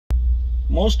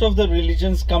Most of the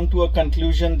religions come to a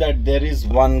conclusion that there is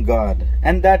one God,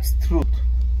 and that's truth.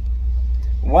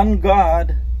 One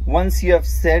God, once you have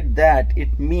said that,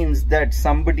 it means that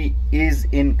somebody is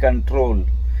in control.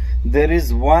 There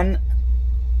is one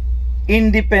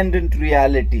independent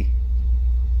reality.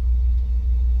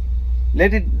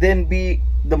 Let it then be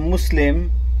the Muslim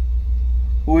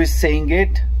who is saying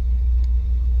it,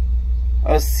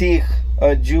 a Sikh,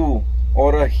 a Jew,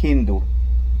 or a Hindu.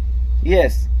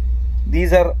 Yes,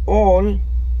 these are all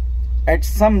at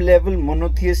some level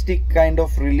monotheistic kind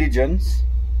of religions,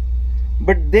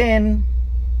 but then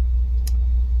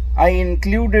I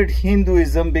included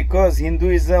Hinduism because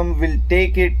Hinduism will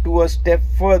take it to a step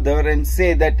further and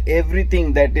say that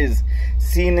everything that is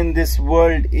seen in this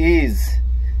world is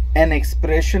an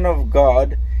expression of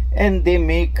God, and they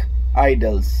make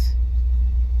idols.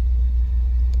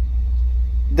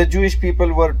 The Jewish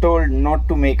people were told not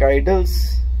to make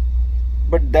idols,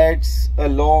 but that's a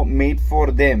law made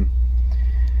for them.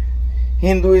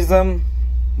 Hinduism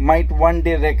might one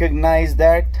day recognize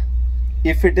that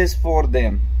if it is for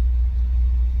them.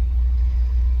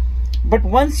 But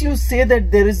once you say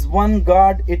that there is one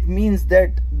God, it means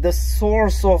that the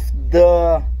source of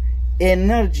the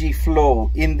energy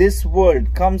flow in this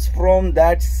world comes from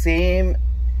that same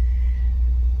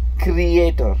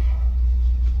creator.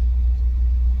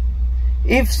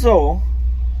 If so,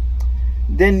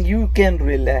 then you can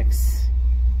relax.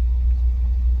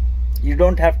 You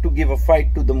don't have to give a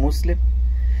fight to the Muslim,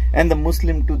 and the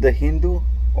Muslim to the Hindu,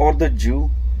 or the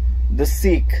Jew. The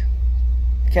Sikh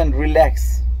can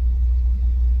relax.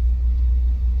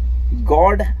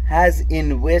 God has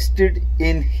invested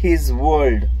in his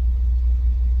world.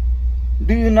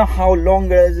 Do you know how long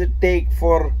does it take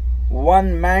for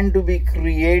one man to be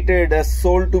created, a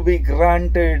soul to be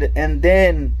granted, and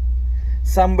then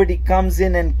somebody comes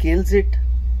in and kills it?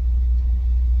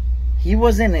 He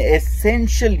was an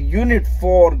essential unit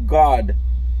for God,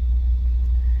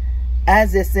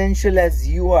 as essential as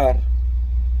you are.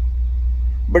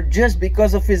 But just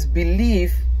because of his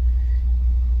belief,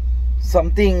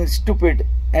 something stupid,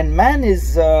 and man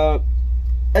is a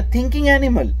thinking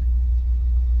animal,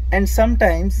 and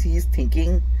sometimes he is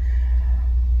thinking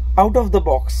out of the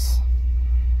box.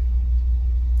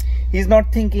 He's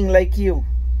not thinking like you.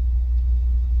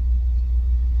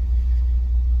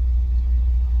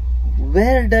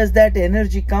 Where does that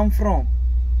energy come from?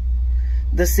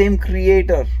 The same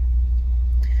creator.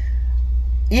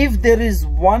 If there is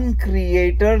one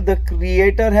creator, the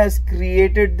creator has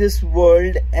created this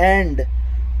world and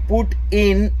put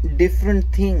in different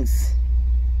things.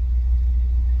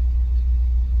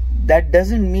 That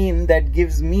doesn't mean that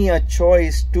gives me a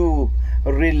choice to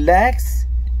relax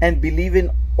and believe in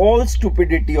all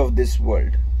stupidity of this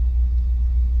world.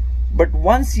 But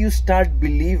once you start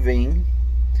believing,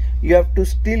 you have to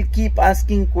still keep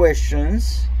asking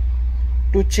questions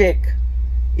to check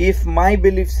if my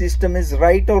belief system is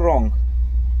right or wrong.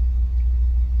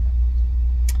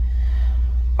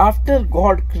 After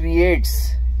God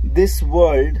creates this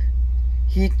world,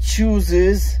 he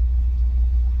chooses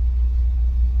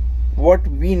what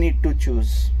we need to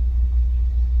choose.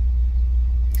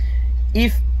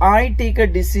 If I take a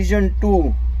decision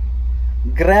to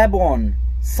grab on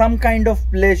some kind of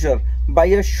pleasure by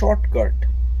a shortcut,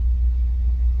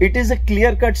 it is a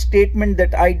clear-cut statement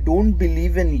that I don't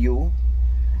believe in you.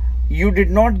 You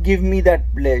did not give me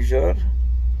that pleasure,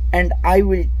 and I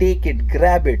will take it,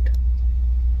 grab it.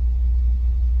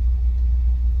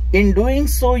 In doing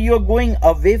so, you are going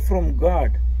away from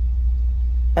God.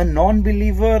 A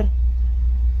non-believer,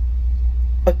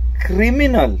 a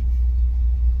criminal.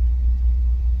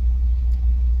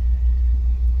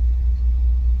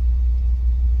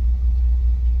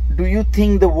 Do you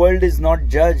think the world is not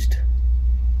judged?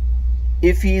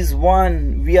 If he is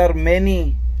one, we are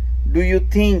many. Do you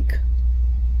think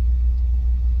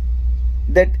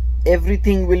that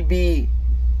everything will be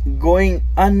going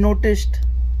unnoticed?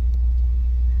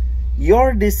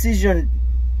 Your decision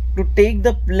to take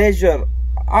the pleasure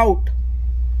out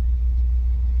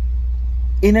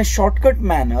in a shortcut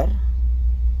manner,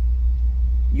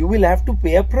 you will have to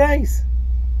pay a price.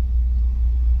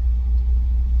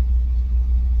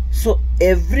 So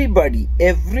everybody,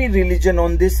 every religion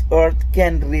on this earth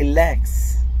can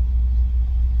relax.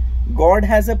 God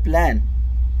has a plan.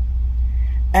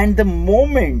 And the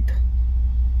moment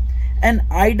an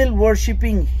idol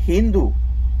worshipping Hindu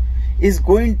is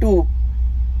going to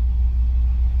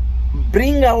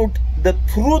bring out the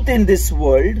truth in this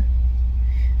world,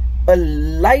 a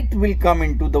light will come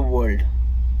into the world.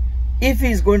 If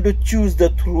he is going to choose the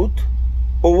truth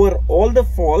over all the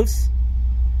false,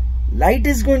 light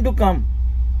is going to come.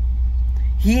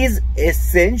 He is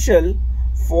essential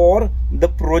for the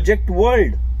project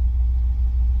world.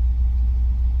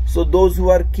 So those who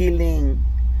are killing,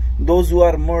 those who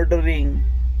are murdering,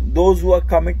 those who are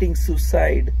committing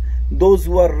suicide, those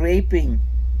who are raping,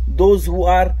 those who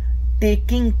are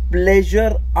taking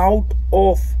pleasure out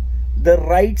of the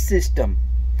right system,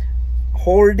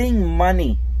 holding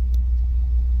money,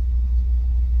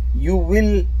 you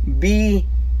will be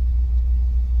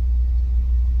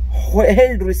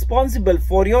held responsible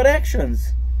for your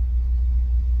actions.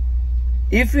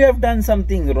 If you have done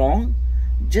something wrong,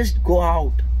 just go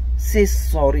out, say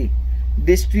sorry,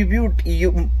 distribute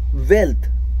wealth,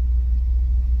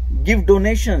 give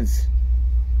donations,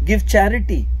 give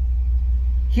charity.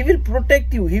 He will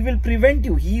protect you, he will prevent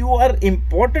you. You are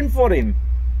important for him.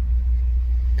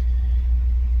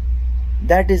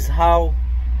 That is how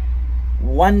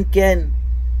one can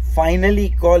finally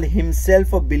call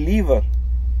himself a believer.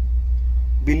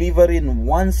 Believer in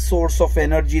one source of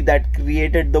energy that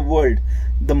created the world.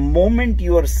 The moment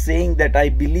you are saying that I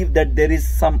believe that there is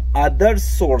some other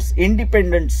source,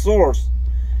 independent source,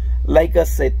 like a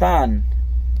Satan,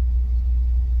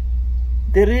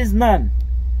 there is none.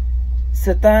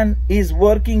 Satan is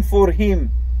working for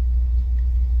him.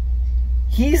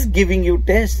 He is giving you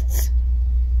tests.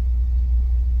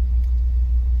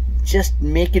 Just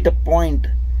make it a point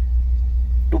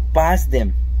to pass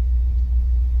them.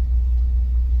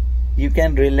 You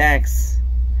can relax.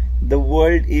 The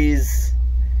world is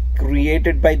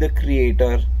created by the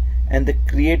Creator, and the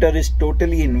Creator is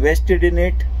totally invested in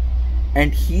it,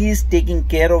 and He is taking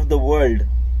care of the world.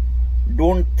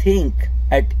 Don't think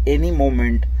at any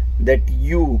moment that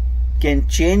you can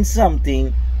change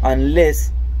something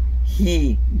unless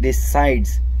He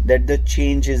decides that the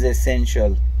change is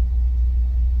essential.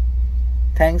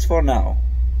 Thanks for now.